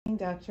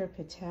Dr.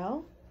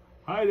 Patel.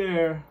 Hi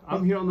there.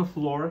 I'm here on the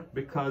floor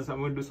because I'm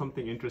going to do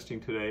something interesting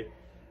today.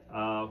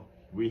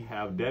 We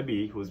have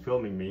Debbie who's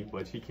filming me,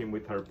 but she came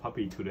with her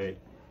puppy today.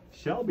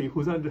 Shelby,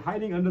 who's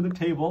hiding under the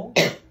table.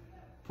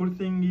 Poor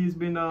thing, he's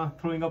been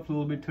throwing up a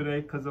little bit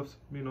today because of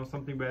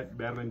something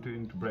bad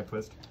into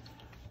breakfast.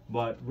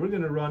 But we're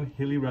gonna run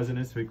Healy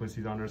resonance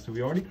frequencies on her. So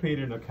we already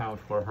created an account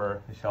for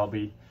her,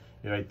 Shelby,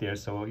 right there.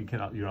 So you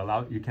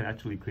can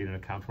actually create an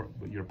account for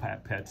your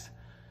pets.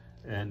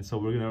 And so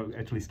we're gonna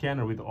actually scan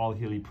her with all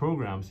Healy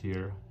programs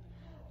here.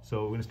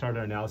 So we're gonna start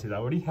our analysis. I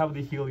already have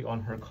the Healy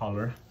on her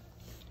collar,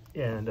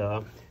 and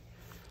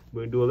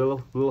we're gonna do a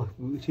little.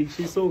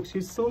 She's so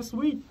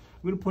sweet.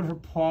 We're gonna put her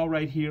paw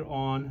right here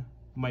on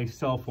my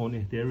cell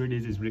phone. There it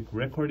is. It's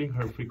recording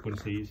her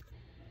frequencies,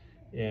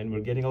 and we're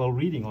getting a little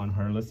reading on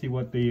her. Let's see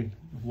what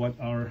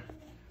our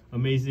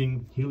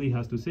amazing Healy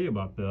has to say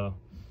about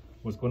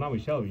what's going on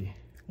with Shelby.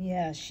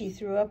 Yeah, she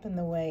threw up on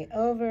the way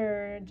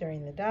over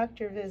during the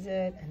doctor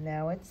visit, and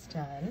now it's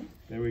done.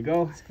 There we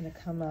go. It's going to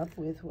come up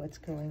with what's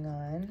going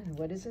on, and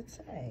what does it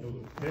say?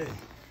 Okay,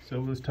 so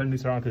let's turn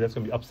this around because that's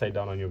going to be upside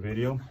down on your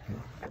video.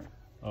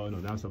 Oh no,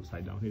 that's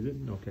upside down, is it?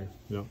 Okay,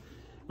 no.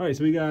 All right,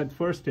 so we got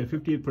first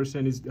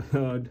 58%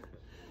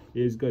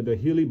 is got the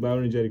Healy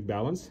bioenergetic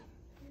balance,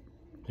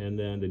 and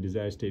then the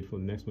desired state for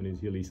the next one is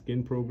Healy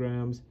skin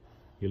programs,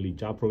 Healy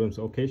job programs.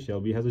 Okay,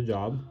 Shelby has a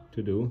job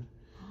to do.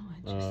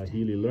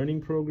 Healy learning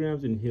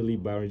programs and Healy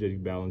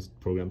bioenergetic balance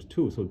programs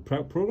too. So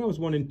programs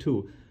 1 and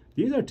 2,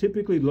 these are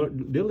typically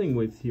dealing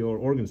with your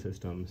organ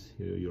systems,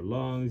 your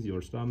lungs,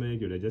 your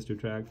stomach, your digestive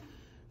tract.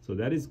 So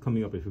that is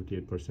coming up at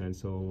 58%.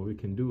 So what we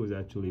can do is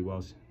actually,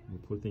 whilst the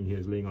poor thing here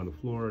is laying on the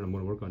floor and I'm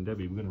going to work on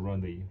Debbie, we're going to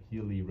run the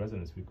Healy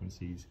resonance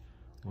frequencies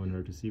on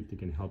her to see if they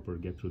can help her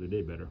get through the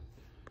day better.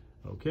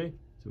 Okay,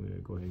 so we're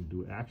going to go ahead and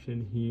do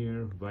action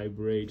here,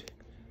 vibrate.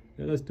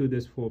 And let's do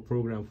this for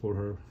program for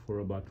her for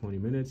about 20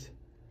 minutes.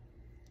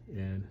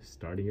 And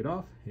starting it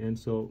off, and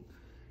so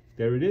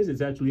there it is.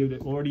 It's actually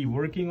already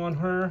working on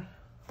her,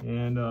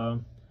 and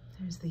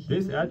there's the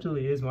this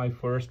actually is my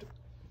first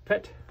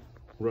pet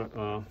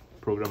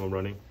program I'm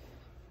running.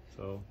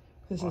 So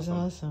this is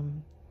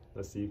awesome.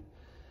 Let's see.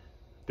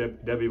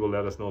 Debbie will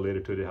let us know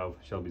later today how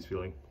Shelby's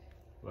feeling.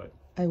 But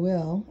I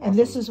will. Awesome. And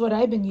this is what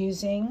I've been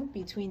using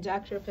between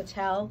Dr.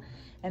 Patel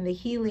and the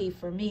Healy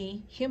for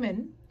me,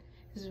 human.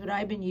 This is what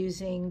I've been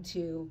using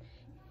to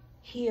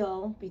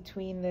heal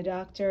between the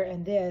doctor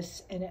and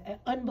this, and an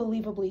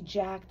unbelievably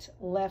jacked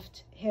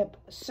left hip,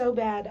 so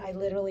bad I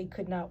literally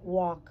could not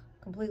walk,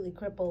 completely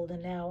crippled.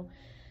 And now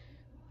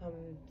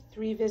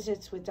 3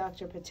 visits with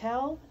Dr.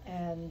 Patel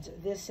and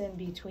this in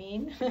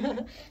between,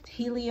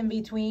 Healy in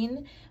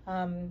between.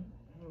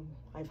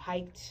 I've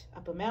hiked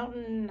up a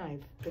mountain,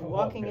 I've been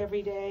walking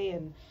every day,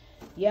 and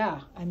yeah,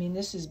 I mean,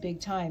 this is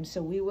big time.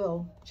 So we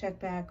will check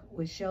back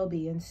with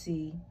Shelby and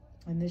see.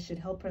 And this should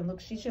help her. And look,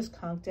 she's just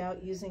conked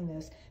out using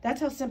this. That's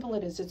how simple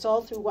it is. It's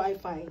all through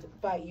Wi-Fi.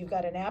 But you've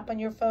got an app on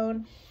your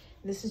phone.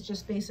 This is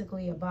just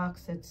basically a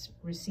box that's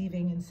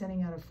receiving and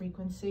sending out a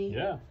frequency.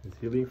 Yeah, it's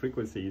healing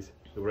frequencies.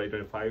 So right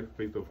there, 5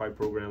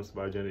 programs,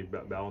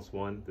 biogenetic balance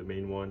 1, the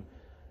main one.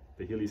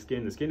 The Healy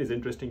skin. The skin is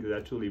interesting because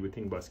actually we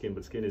think about skin,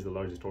 but skin is the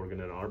largest organ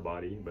in our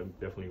body, but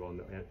definitely on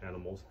the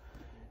animals.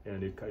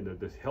 And it kind of,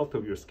 the health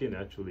of your skin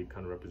actually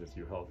kind of represents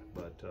your health.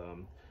 But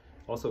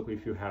also,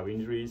 if you have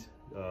injuries,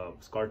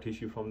 scar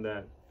tissue from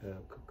that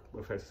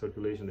affects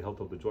circulation, the health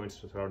of the joints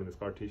surrounding the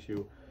scar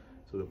tissue.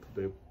 So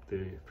the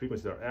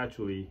frequencies are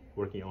actually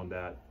working on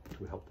that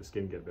to help the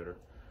skin get better.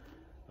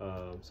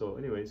 So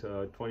anyways,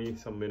 20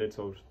 some minutes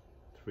of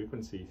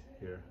frequency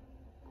here.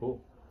 Cool.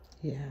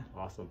 Yeah.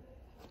 Awesome.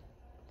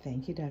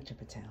 Thank you, Dr.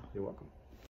 Patel. You're welcome.